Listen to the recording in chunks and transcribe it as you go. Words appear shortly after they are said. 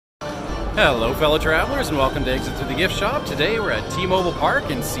Hello fellow travelers and welcome to Exit Through the Gift Shop. Today we're at T-Mobile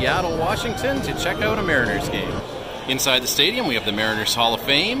Park in Seattle, Washington to check out a Mariners game. Inside the stadium we have the Mariners Hall of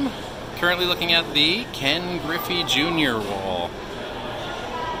Fame. Currently looking at the Ken Griffey Jr. wall.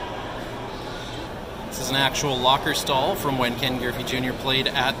 This is an actual locker stall from when Ken Griffey Jr. played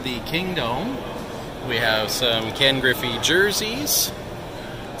at the Kingdome. We have some Ken Griffey jerseys,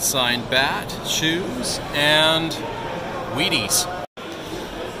 signed bat, shoes, and Wheaties.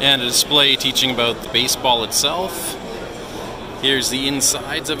 And a display teaching about the baseball itself. Here's the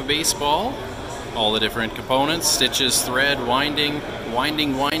insides of a baseball. All the different components, stitches, thread, winding,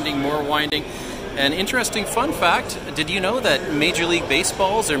 more winding. An interesting fun fact, did you know that Major League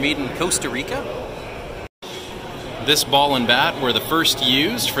Baseballs are made in Costa Rica? This ball and bat were the first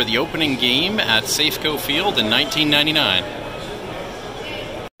used for the opening game at SAFECO Field in 1999.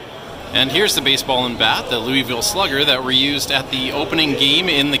 And here's the baseball and bat, the Louisville Slugger, that were used at the opening game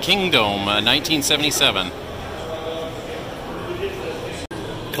in the Kingdome, 1977.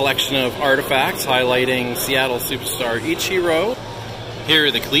 Collection of artifacts highlighting Seattle superstar ICHIRO. Here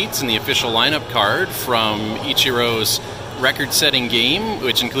are the cleats and the official lineup card from ICHIRO's record-setting game,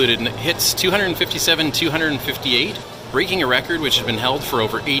 which included hits 257, 258, breaking a record which had been held for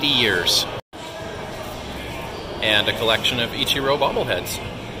over 80 years. And a collection of ICHIRO bobbleheads.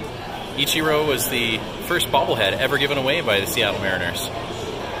 ICHIRO was the first bobblehead ever given away by the Seattle Mariners.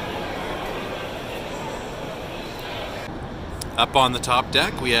 Up on the top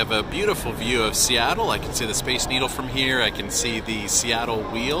deck, we have a beautiful view of Seattle. I can see the Space Needle from here. I can see the Seattle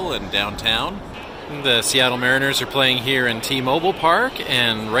Wheel and downtown. The Seattle Mariners are playing here in T-Mobile Park,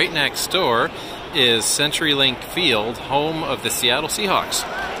 and right next door is CenturyLink Field, home of the Seattle Seahawks.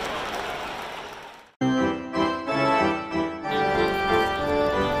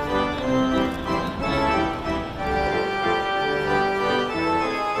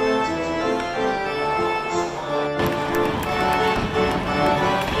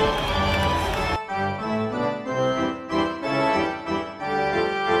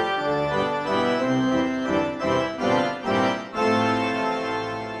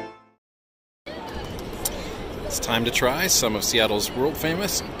 It's time to try some of Seattle's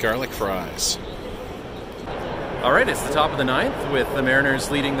world-famous garlic fries. Alright, it's the top of the ninth with the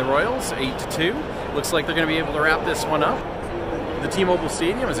Mariners leading the Royals 8-2. Looks like they're going to be able to wrap this one up. The T-Mobile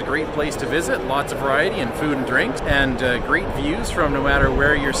Stadium is a great place to visit. Lots of variety in food and drink, and great views from no matter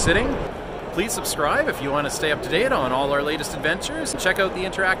where you're sitting. Please subscribe if you want to stay up to date on all our latest adventures. Check out the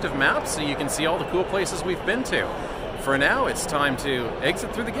interactive maps so you can see all the cool places we've been to. For now, it's time to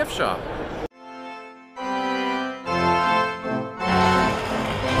exit through the gift shop.